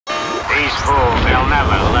These fools, they'll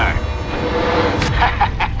never learn.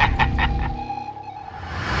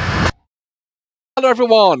 Hello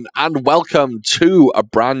everyone, and welcome to a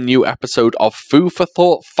brand new episode of Food for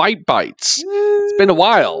Thought Fight Bites. It's been a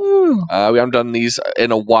while. We haven't done these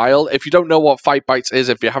in a while. If you don't know what Fight Bites is,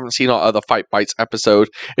 if you haven't seen our other Fight Bites episode,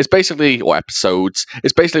 it's basically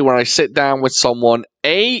when I sit down with someone,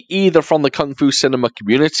 A, either from the Kung Fu cinema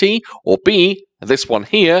community, or B, this one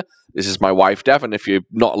here. This is my wife, Devan, if you're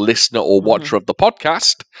not a listener or watcher of the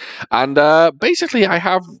podcast. And basically I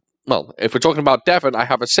have... Well, if we're talking about Devan, I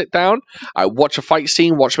have a sit down, I watch a fight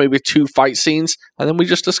scene, watch maybe 2 fight scenes, and then we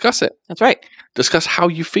just discuss it. That's right. Discuss how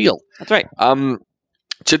you feel. That's right.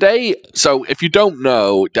 Today, so if you don't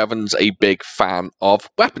know, Devan's a big fan of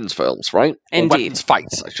weapons films, right? Indeed. Or weapons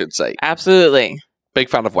fights, I should say. Absolutely. Big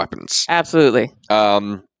fan of weapons. Absolutely.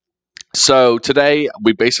 So today,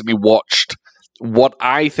 we basically watched what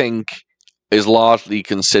I think is largely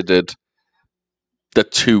considered the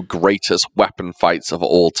 2 greatest weapon fights of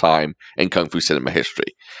all time in Kung Fu cinema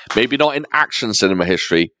history. Maybe not in action cinema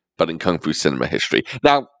history, but in Kung Fu cinema history.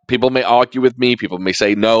 Now, people may argue with me. People may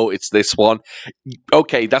say, no, it's this one.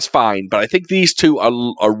 Okay, that's fine. But I think these 2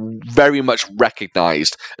 are very much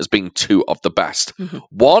recognized as being 2 of the best. Mm-hmm.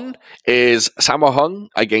 One is Sammo Hung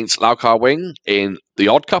against Lau Kar-wing in The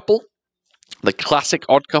Odd Couple. The classic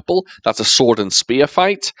Odd Couple, that's a sword and spear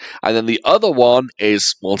fight. And then the other one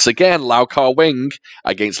is, once again, Lau Kar-wing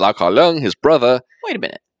against Lau Kar-leung, his brother. Wait a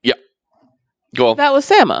minute. Yeah. Go on. That was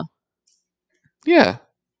Sammo. Yeah.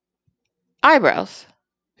 Eyebrows.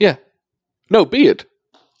 Yeah. No, beard.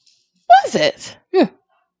 Was it? Yeah.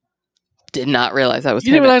 Did not realize that was him.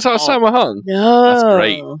 You didn't realize that was Sammo Hung? No. That's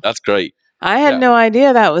great. That's great. I had no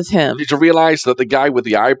idea that was him. Did you realize that the guy with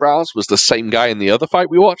the eyebrows was the same guy in the other fight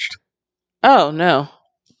we watched? Oh, no.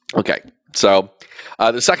 Okay, so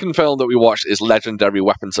the second film that we watched is Legendary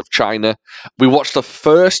Weapons of China. We watched the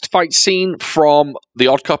first fight scene from The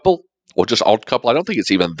Odd Couple, or just Odd Couple. I don't think it's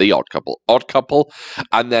even The Odd Couple. Odd Couple.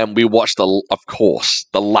 And then we watched, of course,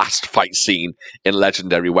 the last fight scene in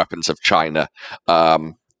Legendary Weapons of China.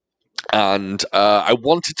 And I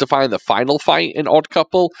wanted to find the final fight in Odd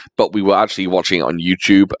Couple, but we were actually watching it on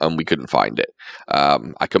YouTube, and we couldn't find it.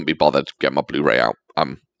 I couldn't be bothered to get my Blu-ray out.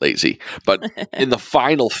 I'm lazy. But in the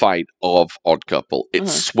final fight of Odd Couple, it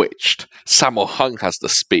switched. Sammo Hung has the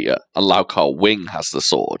spear, and Lau Kar-wing has the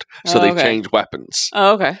sword. So they changed weapons.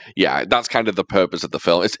 Oh, okay. Yeah, that's kind of the purpose of the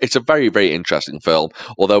film. It's a very, very interesting film,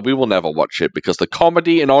 although we will never watch it, because the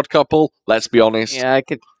comedy in Odd Couple, let's be honest... Yeah,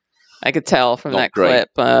 I could tell from that clip.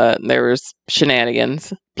 There was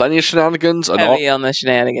shenanigans. Plenty of shenanigans. Heavy on the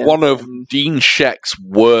shenanigans. One of Dean Sheck's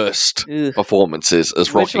worst performances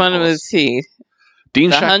as Rocky. Which one was he? Dean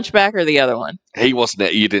the Sheck, Hunchback or the other one? He wasn't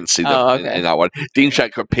it. You didn't see that in that one. Dean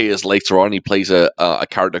Sheck appears later on. He plays a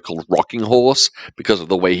character called Rocking Horse because of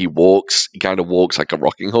the way he walks. He kind of walks like a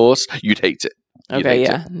rocking horse. You'd hate it. Okay,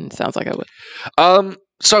 yeah. Sounds like I would.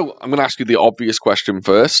 So I'm going to ask you the obvious question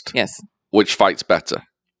first. Yes. Which fight's better?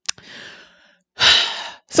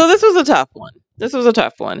 So this was a tough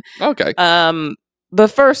one. Okay. The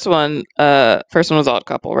first one was Odd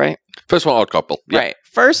Couple, right? First one, Odd Couple. Yeah. Right.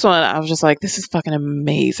 First one, I was just like, this is fucking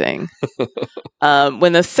amazing.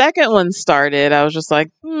 When the second one started, I was just like,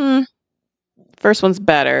 first one's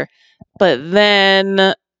better. But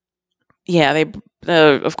then, yeah,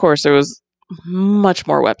 of course, there was much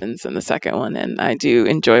more weapons in the second one, and I do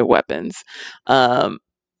enjoy weapons. So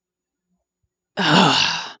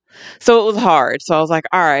it was hard. So I was like,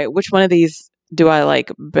 all right, which one of these do I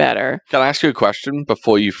like better? Can I ask you a question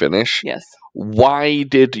before you finish? Yes. Why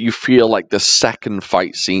did you feel like the second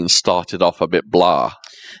fight scene started off a bit blah?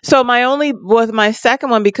 So my second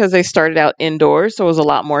one, because they started out indoors, so it was a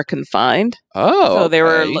lot more confined. Oh, so they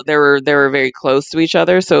were very close to each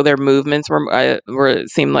other, so their movements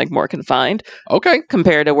seemed like more confined. Okay,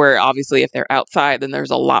 compared to where obviously if they're outside, then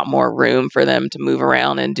there's a lot more room for them to move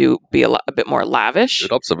around and be a bit more lavish.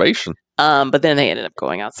 Good observation. But then they ended up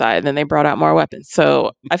going outside, and then they brought out more weapons.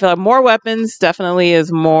 So I feel like more weapons definitely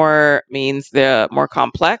means they're more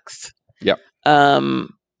complex. Yep.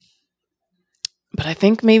 But I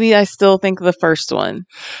think maybe I still think the first one.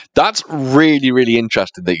 That's really, really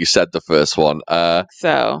interesting that you said the first one.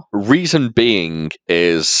 So reason being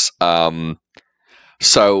is,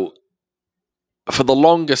 so for the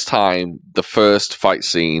longest time, the first fight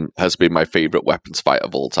scene has been my favorite weapons fight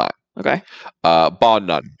of all time. Okay. Bar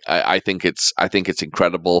none. I think it's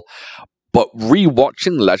incredible. But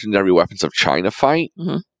rewatching Legendary Weapons of China fight,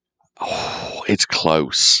 it's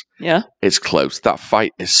close. Yeah. It's close. That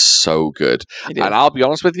fight is so good. And I'll be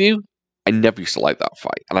honest with you, I never used to like that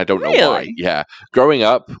fight, and I don't know why. Really? Yeah, growing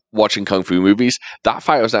up watching kung fu movies, that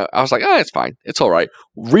fight I was like, oh, it's fine, it's all right.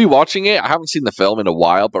 Rewatching it, I haven't seen the film in a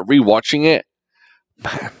while, but rewatching it,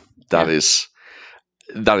 man, that is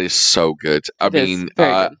so good. I mean,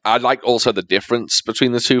 good. I like also the difference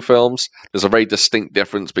between the two films. There's a very distinct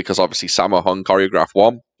difference because obviously Sammo Hung choreographed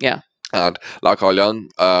one, and Lau Kar Leung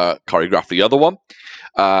choreographed the other one,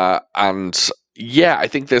 and yeah, I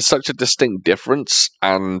think there's such a distinct difference.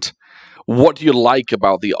 And what do you like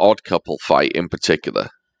about the Odd Couple fight in particular?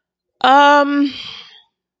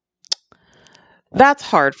 That's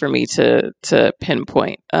hard for me to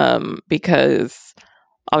pinpoint because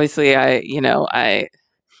obviously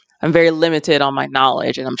I'm very limited on my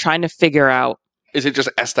knowledge, and I'm trying to figure out. Is it just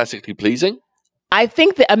aesthetically pleasing? I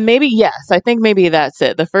think that maybe yes. I think maybe that's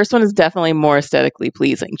it. The first one is definitely more aesthetically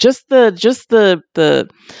pleasing. Just the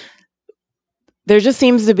there just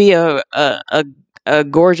seems to be a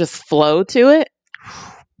gorgeous flow to it.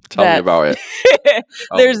 Tell me about it.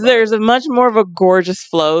 There's a much more of a gorgeous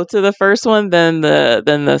flow to the first one than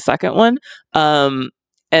the second one.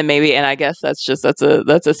 And I guess that's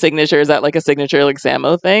a signature. Is that like a signature like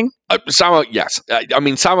Sammo thing? Sammo, yes. I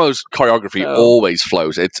mean, Sammo's choreography always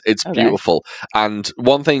flows. It's beautiful. And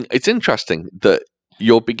one thing, it's interesting that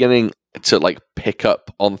you're beginning to like pick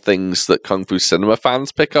up on things that Kung Fu cinema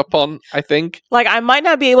fans pick up on, I think. Like, I might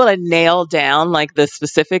not be able to nail down like the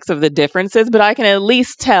specifics of the differences, but I can at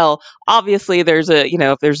least tell, obviously there's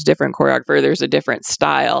if there's a different choreographer, there's a different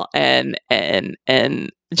style, and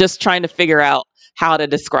just trying to figure out how to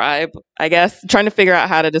describe,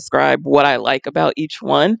 what I like about each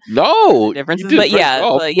one. No differences, but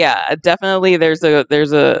definitely there's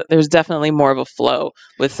definitely more of a flow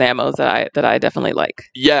with Sammo's that I definitely like.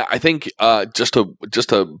 Yeah, I think just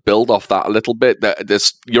to build off that a little bit,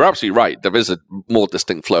 you're absolutely right. There is a more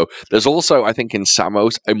distinct flow. There's also, I think, in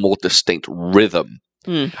Sammo's a more distinct rhythm.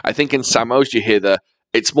 I think in Sammo's you hear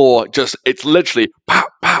it's literally pop,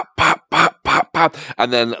 pop, pop, pop, pop, pop.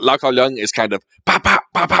 And then Lau Kar Leung is kind of pop, pop,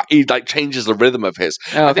 pop, pop. He like changes the rhythm of his.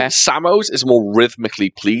 Oh, okay. I think Sammo's is more rhythmically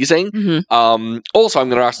pleasing. Mm-hmm. Also, I'm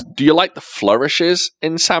going to ask, do you like the flourishes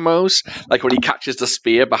in Sammo's? Like when he catches the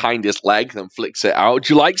spear behind his leg, then flicks it out.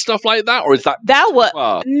 Do you like stuff like that? Or is that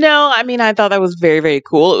No, I mean, I thought that was very, very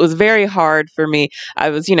cool. It was very hard for me. I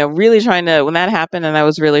was, really trying to, when that happened, and I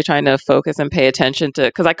was really trying to focus and pay attention to,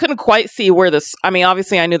 because I couldn't quite see where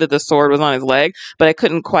obviously I knew that the sword was on his leg, but I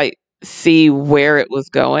couldn't quite see where it was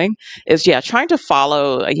going. Trying to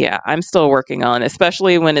follow. I'm still working on,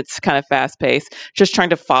 especially when it's kind of fast paced, just trying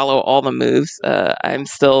to follow all the moves. I'm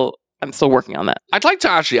still working on that. I'd like to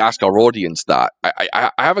actually ask our audience that. I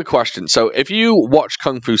have a question. So if you watch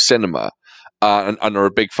Kung Fu cinema and are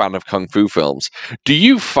a big fan of Kung Fu films, do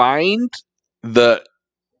you find that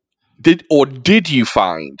did you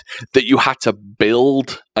find that you had to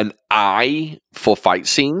build an eye for fight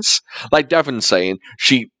scenes? Like Devan's saying,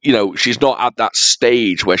 she's not at that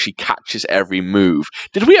stage where she catches every move.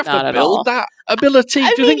 Did we have to build that ability?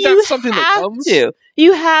 Do you think that's something that comes?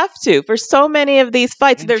 You have to. For so many of these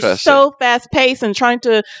fights, they're so fast paced and trying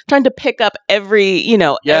to pick up every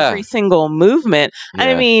single movement. Yeah.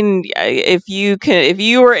 I mean, if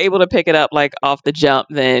you were able to pick it up like off the jump,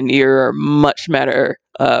 then you're a much better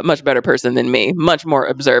person than me, much more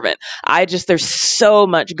observant. There's so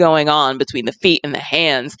much going on between the feet and the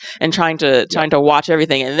hands, and trying to watch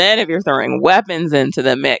everything. And then if you're throwing weapons into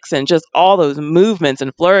the mix and just all those movements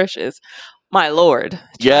and flourishes, my lord,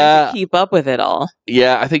 trying to keep up with it all.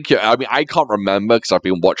 Yeah, I think. I can't remember because I've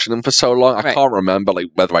been watching them for so long. I can't remember like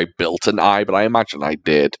whether I built an eye, but I imagine I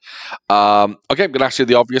did. Okay, I'm going to ask you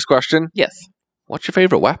the obvious question. Yes. What's your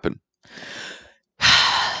favorite weapon?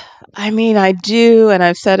 I mean, I do, and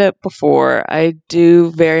I've said it before, I do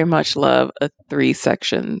very much love a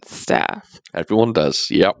 3-section staff. Everyone does.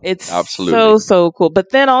 Yep. It's absolutely so cool.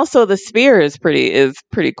 But then also the spear is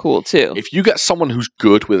pretty cool too. If you get someone who's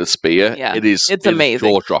good with a spear, it's amazing.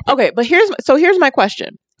 Jaw-dropping. Okay, but here's my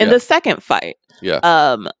question. In the second fight,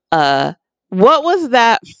 what was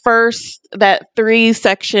that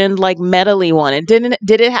 3-section like medley one? And did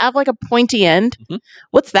it have like a pointy end? Mm-hmm.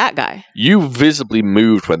 What's that guy? You visibly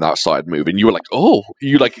moved when that started moving. You were like, oh,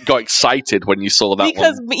 you like got excited when you saw that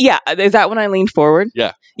one. Is that when I leaned forward?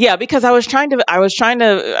 Yeah, because I was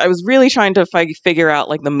really trying to figure out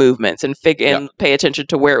like the movements and pay attention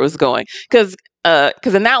to where it was going. Because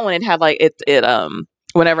in that one it had like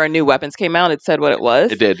whenever new weapons came out, it said what it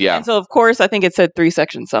was. It did, yeah. And so, of course, I think it said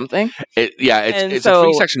 3-section something. It's a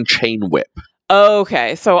 3-section chain whip.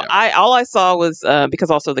 Okay, so Yeah. all I saw was because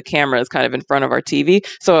also the camera is kind of in front of our TV,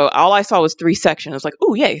 so all I saw was 3 sections. Like,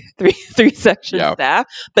 oh yay, three section Yeah. staff.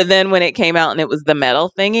 But then when it came out and it was the metal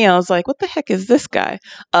thingy, I was like, what the heck is this guy?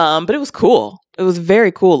 But it was cool. It was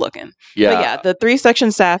very cool looking. But yeah, the 3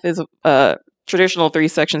 section staff is traditional 3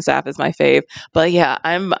 section staff is my fave. But yeah,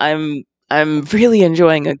 I'm really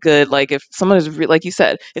enjoying a good, like, if someone is like you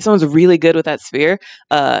said, if someone's really good with that spear,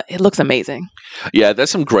 it looks amazing. Yeah, there's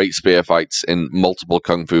some great spear fights in multiple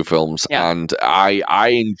kung fu films, Yeah. and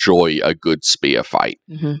I enjoy a good spear fight.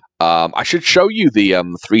 Mm-hmm. I should show you the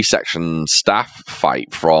 3-section staff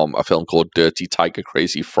fight from a film called Dirty Tiger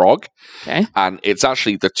Crazy Frog. Okay. And it's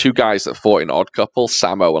actually the 2 guys that fought in Odd Couple,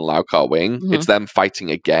 Sammo and Lau Kar Wing. Mhm. It's them fighting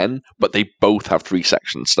again, but they both have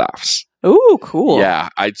 3-section staffs. Ooh, cool. Yeah,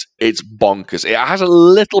 it's bonkers. It has a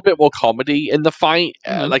little bit more comedy in the fight,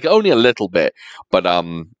 like only a little bit, but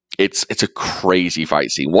it's a crazy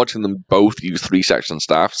fight scene. Watching them both use 3-section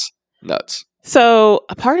staffs, nuts. So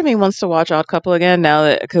a part of me wants to watch Odd Couple again now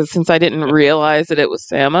that since I didn't realize that it was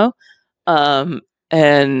Sammo,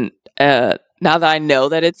 and now that I know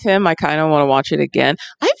that it's him, I kind of want to watch it again.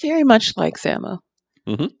 I very much like Sammo.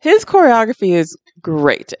 Mm-hmm. His choreography is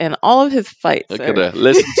great, and all of his fights. Look at it.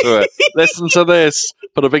 Listen to it. Listen to this.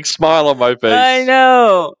 Put a big smile on my face. I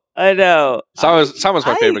know. Sammo's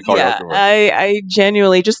my favorite choreographer. Yeah, I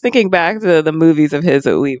genuinely, just thinking back to the movies of his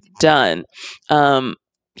that we've done,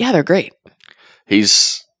 yeah, they're great.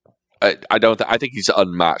 He's, I think he's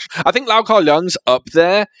unmatched. I think Lau Kar Leung's up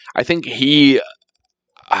there. I think he,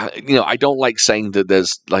 I don't like saying that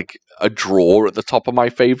there's like a draw at the top of my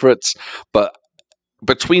favorites, but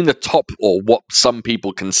between the top, or what some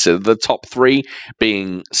people consider the top 3,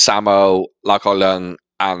 being Sammo, Lau Kar Leung,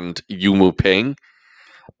 and Yu Mu Ping,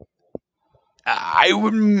 I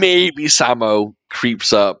would maybe Sammo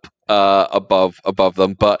creeps up above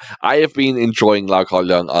them, but I have been enjoying Lau Kar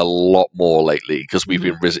Leung a lot more lately because we've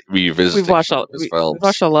been revisiting We've watched his films. We've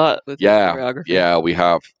watched a lot with his choreography. Yeah, we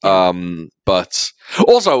have. Yeah. But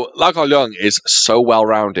also, Lau Kar Leung is so well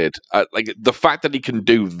rounded. Like the fact that he can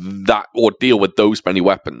do that or deal with those many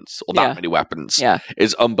weapons or that many weapons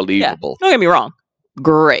is unbelievable. Yeah. Don't get me wrong,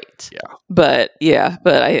 great. Yeah, but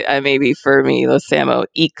I maybe for me the Sammo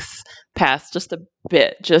ekes past just a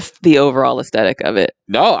bit, just the overall aesthetic of it.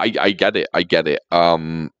 No, I get it.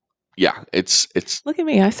 Yeah, it's. Look at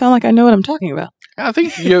me, I sound like I know what I'm talking about. I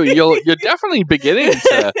think you're definitely beginning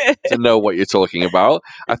to know what you're talking about.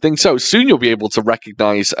 I think so. Soon you'll be able to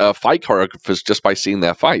recognize fight choreographers just by seeing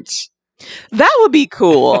their fights. That would be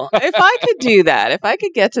cool. If I could do that, if I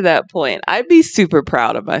could get to that point, I'd be super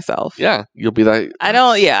proud of myself. Yeah, you'll be like. I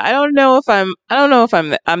don't know if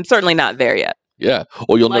I'm certainly not there yet. Yeah,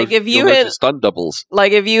 or you'll like know if you had stunt doubles.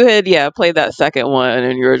 Like if you had played that second one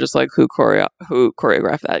and you were just like who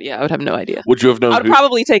choreographed that? Yeah, I would have no idea. Would you have known? I'd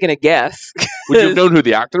probably taken a guess. Would you have known who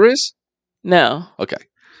the actor is? No. Okay.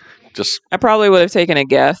 I probably would have taken a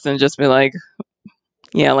guess and just been like,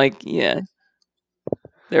 yeah.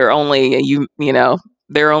 There are only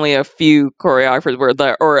there are only a few choreographers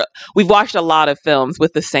or we've watched a lot of films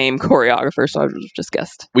with the same choreographer, so I just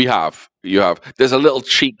guessed. You have. There's a little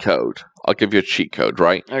cheat code. I'll give you a cheat code,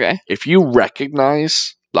 right? Okay. If you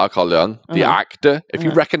recognize Lau Kar Leung, the actor, if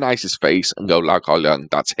you recognize his face and go Lau Kar Leung,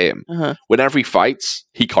 that's him. Whenever he fights,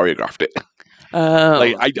 he choreographed it.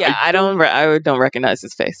 I don't recognize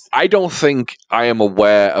his face. I don't think I am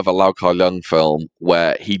aware of a Lau Kar Leung film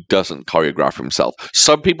where he doesn't choreograph himself.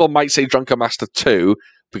 Some people might say Drunken Master 2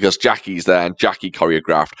 because Jackie's there and Jackie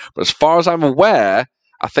choreographed. But as far as I'm aware,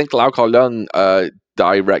 I think Lau Kar Leung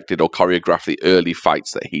directed or choreographed the early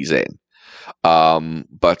fights that he's in.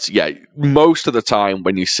 But yeah, most of the time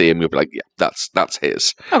when you see him, you'll be like, yeah, that's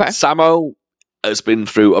his. Okay. Sammo has been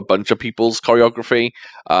through a bunch of people's choreography,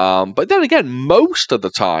 but then again, most of the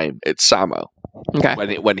time it's Sammo.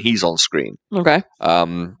 Okay. When he's on screen. Okay.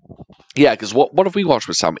 Yeah, because what have we watched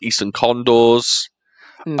with Sam? Eastern Condors,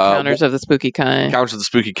 Encounters of the Spooky Kind. Encounters of the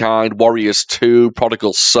Spooky Kind, Warriors 2,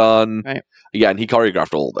 Prodigal Son. Right. Yeah, and he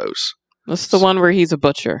choreographed all those. What's the one where he's a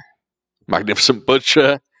butcher? Magnificent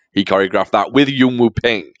Butcher. He choreographed that with Yung Woo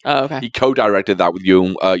Ping. Oh, okay. He co-directed that with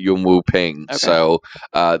Yung Woo Ping. Okay. So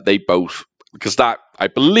they both, because that, I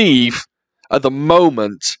believe, at the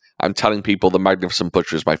moment, I'm telling people The Magnificent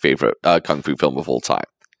Butcher is my favorite kung fu film of all time.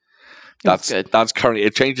 That's good. That's currently,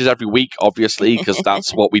 it changes every week, obviously, because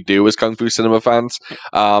that's what we do as kung fu cinema fans.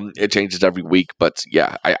 It changes every week, but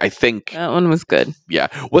yeah, I think that one was good. Yeah,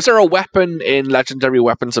 was there a weapon in Legendary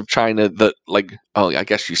Weapons of China that, like, oh, I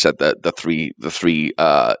guess you said the three-leg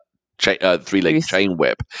chain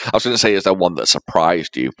whip. I was going to say, is there one that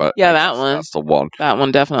surprised you? But yeah, that one. That's the one. That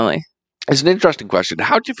one definitely. It's an interesting question.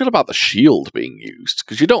 How do you feel about the shield being used?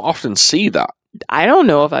 Because you don't often see that. I don't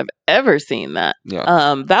know if I've ever seen that.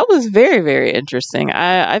 Yeah. That was very, very interesting.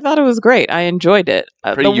 I thought it was great. I enjoyed it.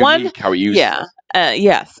 Pretty The unique one, how he used yeah, it.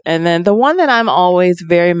 yes. And then the one that I'm always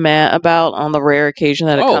very mad about on the rare occasion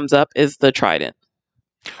that it comes up is the trident.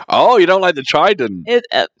 Oh, you don't like the trident?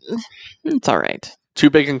 It's all right.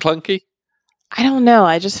 Too big and clunky? I don't know.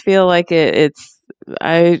 I just feel like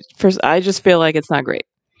I just feel like it's not great.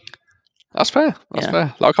 That's fair. That's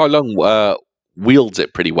fair. Like how Lung wields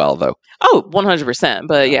it pretty well, though. Oh, 100%.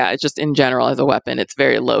 But yeah, it's just in general as a weapon, it's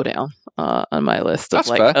very low down on my list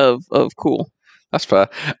of of cool. That's fair.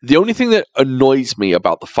 The only thing that annoys me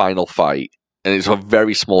about the final fight, and it's a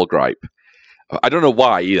very small gripe, I don't know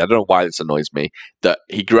why either. I don't know why this annoys me. That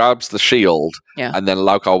he grabs the shield, and then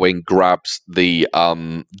Lau Kar Wing grabs the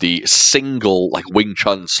single like Wing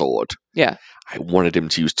Chun sword. Yeah. I wanted him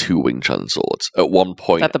to use 2 Wing Chun swords at one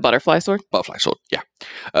point. Is that the butterfly sword? Butterfly sword, yeah.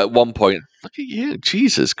 At one point, look at you,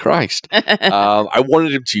 Jesus Christ. I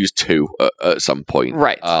wanted him to use 2 at some point.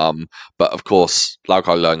 Right. But of course, Lau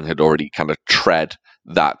Kar Leung had already kind of tread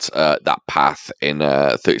that path in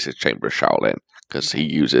 36 Chamber of Shaolin, because he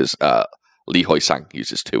uses Li Hoi Sang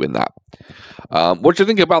uses 2 in that. What do you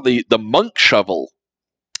think about the monk shovel?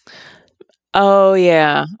 Oh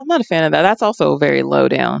yeah, I'm not a fan of that. That's also very low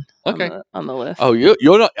down. Okay. On the list. Oh,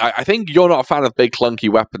 you're not. I think you're not a fan of big clunky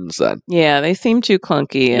weapons, then. Yeah, they seem too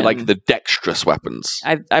clunky. You like the dexterous weapons.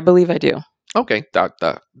 I believe I do. Okay,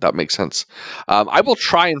 that makes sense. I will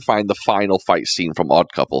try and find the final fight scene from Odd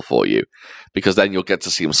Couple for you, because then you'll get to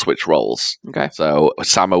see them switch roles. Okay. So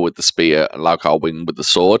Sammo with the spear and Lau Kar Wing with the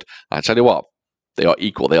sword. And I tell you what, they are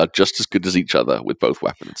equal. They are just as good as each other with both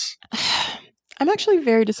weapons. I'm actually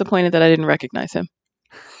very disappointed that I didn't recognize him.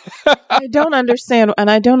 I don't understand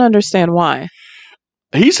why.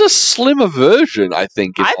 He's a slimmer version, I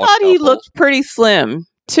think. I thought he looked pretty slim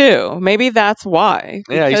too. Maybe that's why.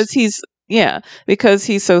 Because because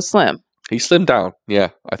he's so slim. He slimmed down. Yeah,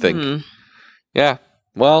 I think. Yeah.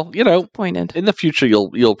 Well, disappointed. In the future,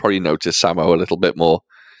 you'll probably notice Sammo a little bit more.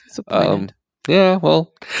 Disappointed. Yeah,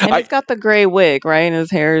 well, and he's got the gray wig, right? And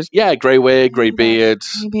his hair's gray wig, gray beard.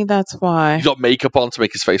 Maybe that's why He's got makeup on to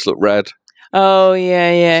make his face look red. Oh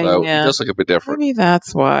yeah. So he does look a bit different. Maybe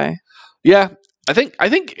that's why. Yeah, I think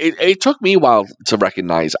it took me a while to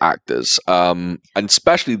recognize actors, and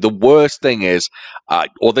especially the worst thing is,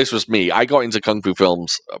 or this was me. I got into kung fu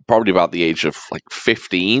films probably about the age of like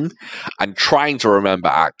 15, and trying to remember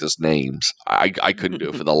actors' names, I couldn't do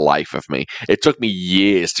it for the life of me. It took me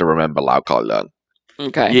years to remember Lau Kar Leung.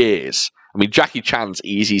 Okay, years. I mean, Jackie Chan's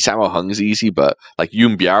easy, Sammo Hung's easy, but like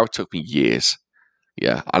Yun Biao took me years.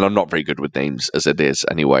 Yeah, and I'm not very good with names as it is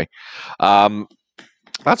anyway.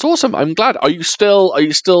 That's awesome. I'm glad. Are you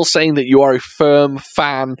still saying that you are a firm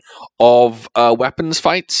fan of weapons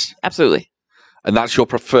fights? Absolutely. And that's your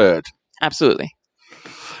preferred? Absolutely.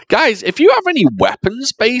 Guys, if you have any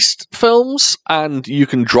weapons-based films and you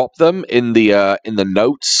can drop them in the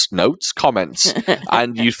comments,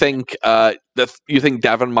 and you think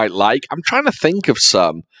Devan might like, I'm trying to think of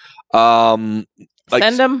some.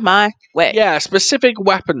 Send them my way. Yeah, specific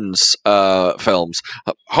weapons films.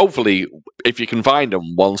 Hopefully, if you can find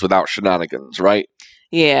them, ones without shenanigans, right?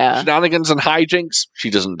 Yeah. Shenanigans and hijinks, she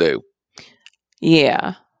doesn't do.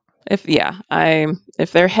 Yeah. If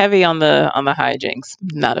they're heavy on the hijinks,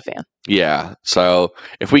 not a fan. Yeah. So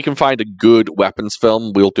if we can find a good weapons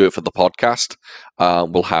film, we'll do it for the podcast.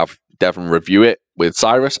 We'll have Devan review it with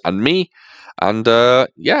Cyrus and me. And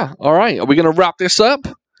yeah, all right. Are we going to wrap this up?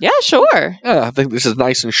 Yeah, sure. Yeah, I think this is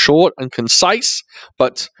nice and short and concise.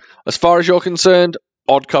 But as far as you're concerned,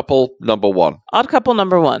 Odd Couple number 1. Odd Couple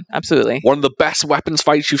number 1, absolutely. One of the best weapons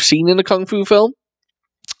fights you've seen in a kung fu film?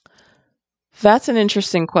 That's an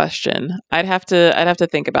interesting question. I'd have to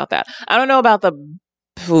think about that. I don't know about the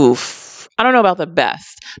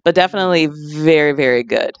best, but definitely very, very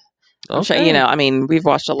good. Okay. I mean, we've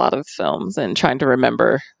watched a lot of films and trying to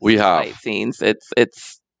remember fight scenes.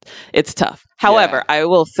 It's tough. However, I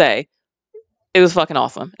will say it was fucking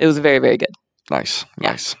awesome. It was very, very good. Nice.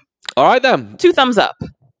 All right then. 2 thumbs up.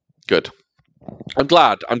 Good. I'm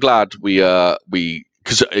glad we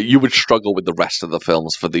because you would struggle with the rest of the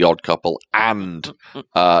films for The Odd Couple and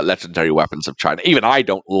Legendary Weapons of China. Even I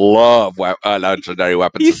don't love Legendary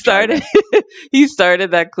Weapons of China. He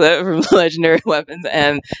started that clip from Legendary Weapons,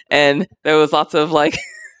 and there was lots of like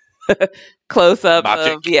close-up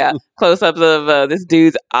Magic. of close-ups of this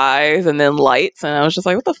dude's eyes and then lights, and I was just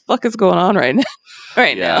like, what the fuck is going on right now?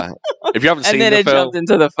 Now. If you haven't And seen then the it film, jumped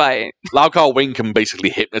into the fight. Lau Kar Wing can basically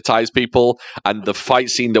hypnotize people, and the fight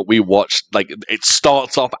scene that we watched, like, it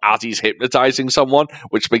starts off as he's hypnotizing someone,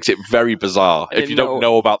 which makes it very bizarre if you don't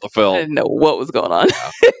know about the I film. didn't know what was going on.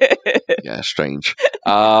 Yeah, strange.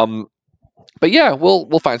 But yeah,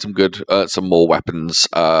 we'll find some good, some more weapons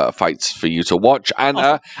fights for you to watch. And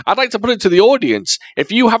I'd like to put it to the audience: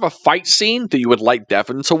 if you have a fight scene that you would like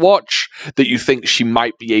Devan to watch, that you think she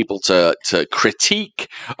might be able to critique,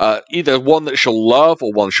 either one that she'll love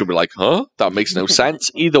or one she'll be like, "Huh, that makes no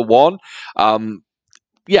sense." Either one.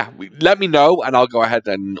 Let me know, and I'll go ahead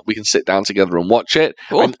and we can sit down together and watch it.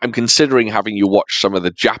 Cool. I'm considering having you watch some of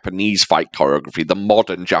the Japanese fight choreography, the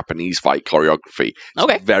modern Japanese fight choreography. It's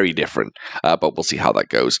Okay. very different, but we'll see how that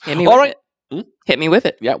goes. Hit me with it. Hit me with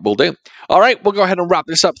it. Yeah, we'll do. All right, we'll go ahead and wrap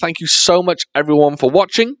this up. Thank you so much, everyone, for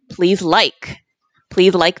watching. Please like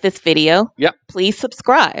this video. Yep. Please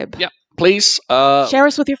subscribe. Yep. Please share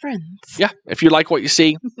us with your friends. Yeah, if you like what you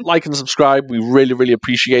see, like and subscribe. We really, really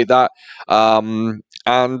appreciate that.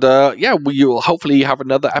 We will hopefully have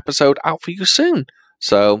another episode out for you soon.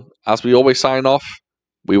 So, as we always sign off,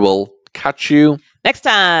 we will catch you next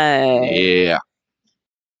time. Yeah.